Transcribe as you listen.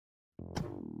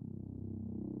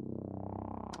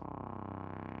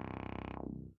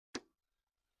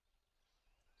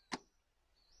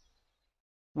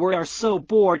We are so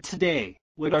bored today.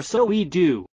 What are so we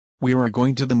do? We are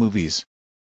going to the movies.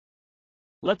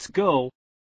 Let's go.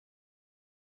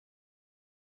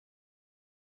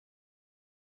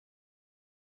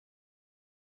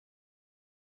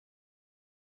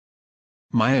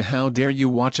 Maya, how dare you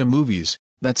watch a movies?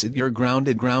 That's it, you're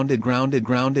grounded. When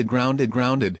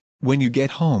you get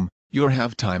home, you'll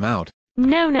have time out.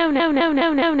 No.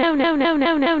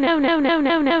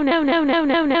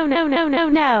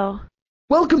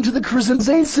 Welcome to the Chris and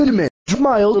Zane Cinnamon.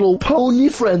 My Little Pony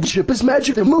Friendship is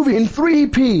Magic the Movie in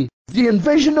 3P. The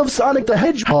Invasion of Sonic the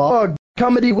Hedgehog.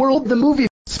 Comedy World the Movie.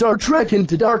 Star Trek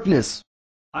Into Darkness.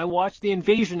 I watched the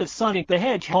Invasion of Sonic the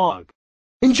Hedgehog.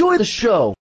 Enjoy the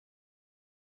show.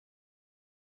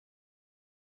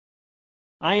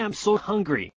 I am so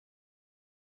hungry.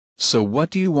 So what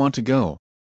do you want to go?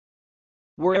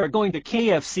 We're going to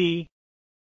KFC.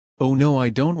 Oh no, I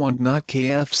don't want not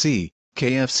KFC.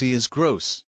 KFC is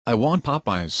gross. I want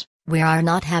Popeyes. We are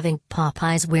not having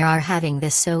Popeyes, we are having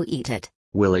this, so eat it.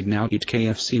 Willig, now eat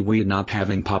KFC, we not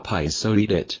having Popeyes, so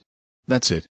eat it. That's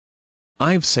it.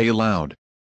 I've say aloud.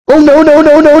 Oh no.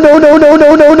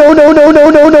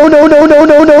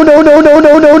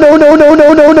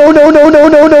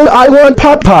 I want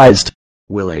Popeyes.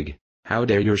 Willig, how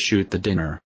dare you shoot the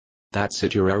dinner? That's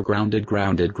it, you're grounded.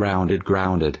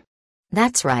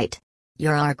 That's right.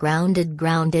 You're grounded.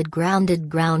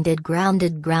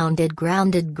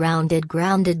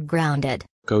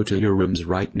 Go to your rooms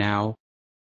right now.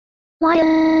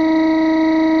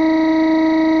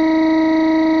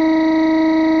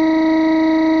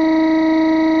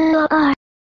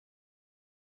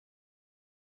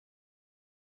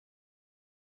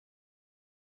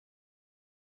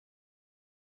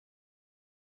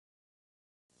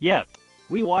 Yep.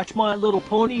 We watched My Little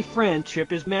Pony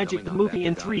Friendship is Magic the Movie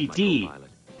in 3D.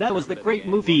 That was the great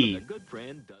movie.